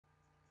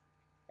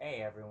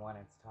Hey everyone,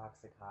 it's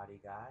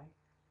toxichottieguy.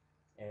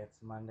 It's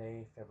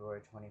Monday,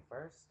 February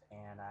 21st,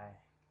 and I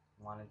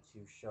wanted to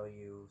show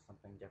you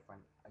something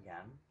different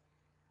again.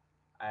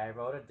 I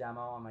wrote a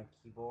demo on my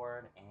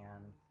keyboard,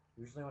 and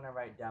usually when I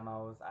write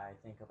demos, I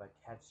think of a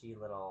catchy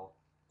little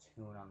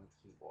tune on the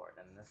keyboard,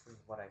 and this is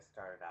what I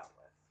started out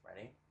with.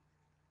 Ready?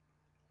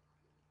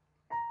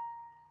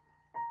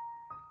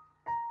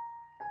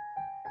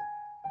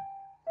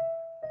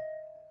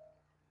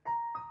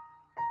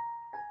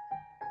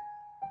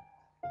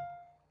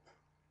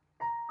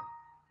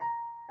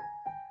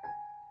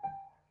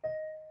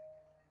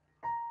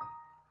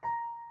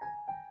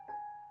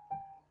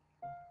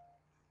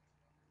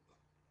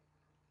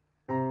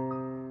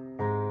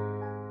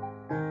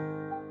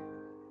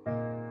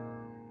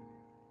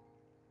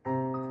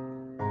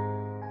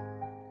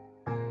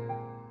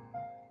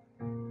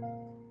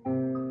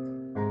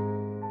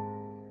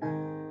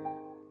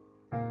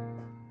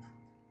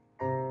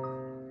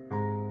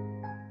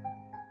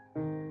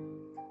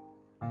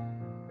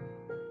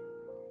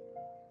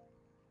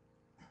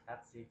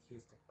 That's the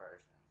acoustic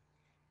version.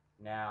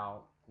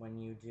 Now, when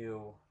you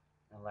do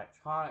an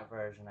electronic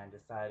version, I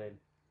decided,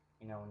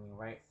 when you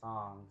write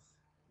songs,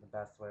 the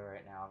best way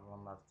right now,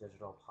 everyone loves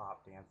digital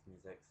pop dance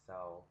music,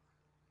 so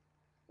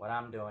what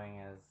I'm doing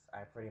is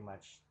I pretty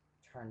much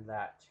turned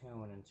that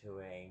tune into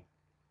a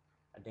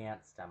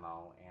dance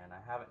demo, and I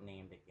haven't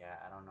named it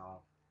yet. I don't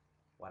know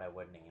what I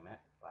would name it,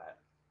 but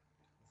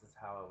this is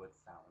how it would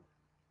sound.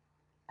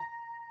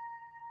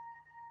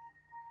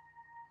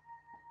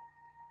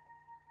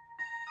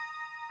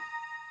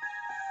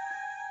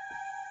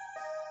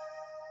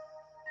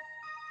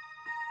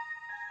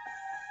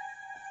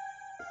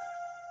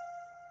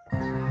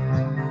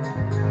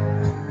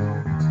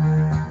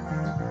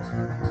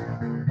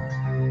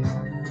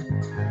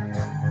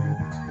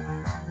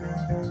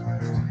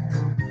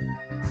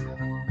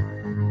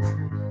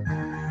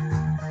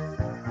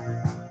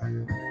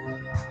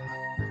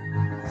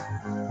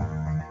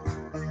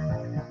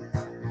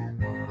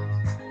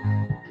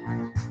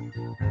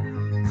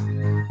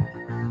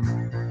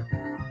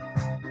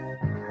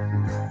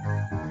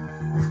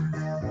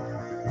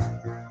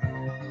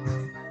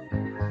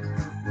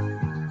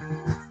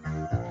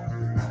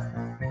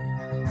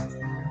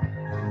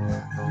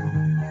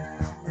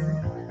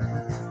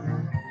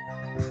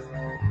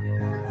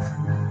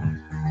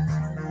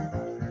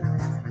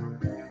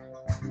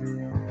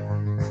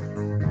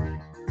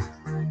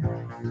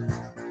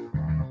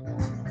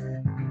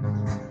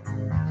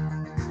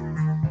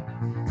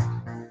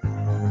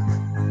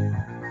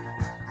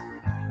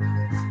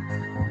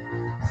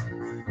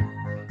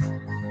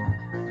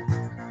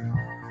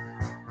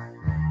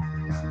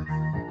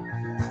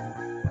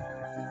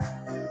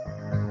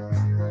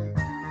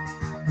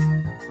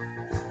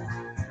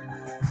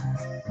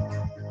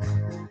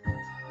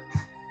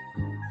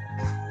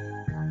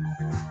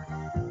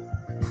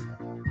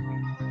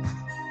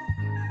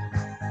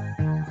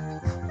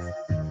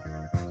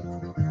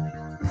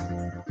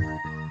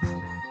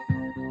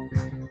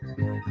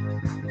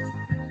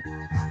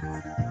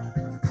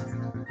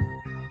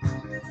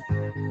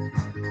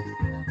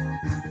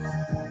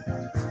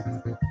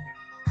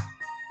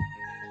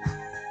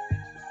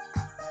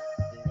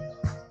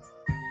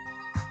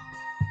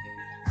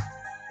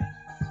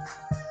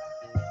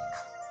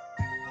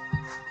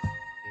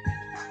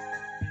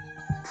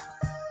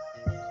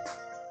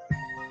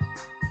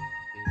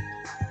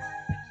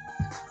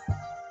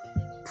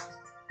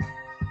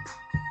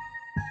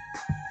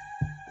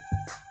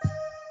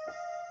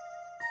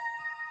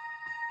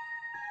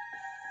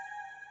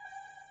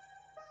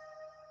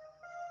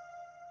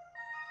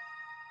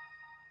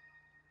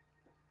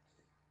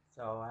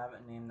 So I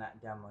haven't named that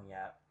demo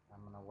yet.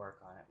 I'm going to work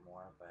on it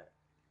more, but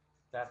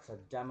that's a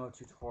demo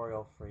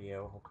tutorial for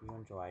you. Hope you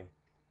enjoy.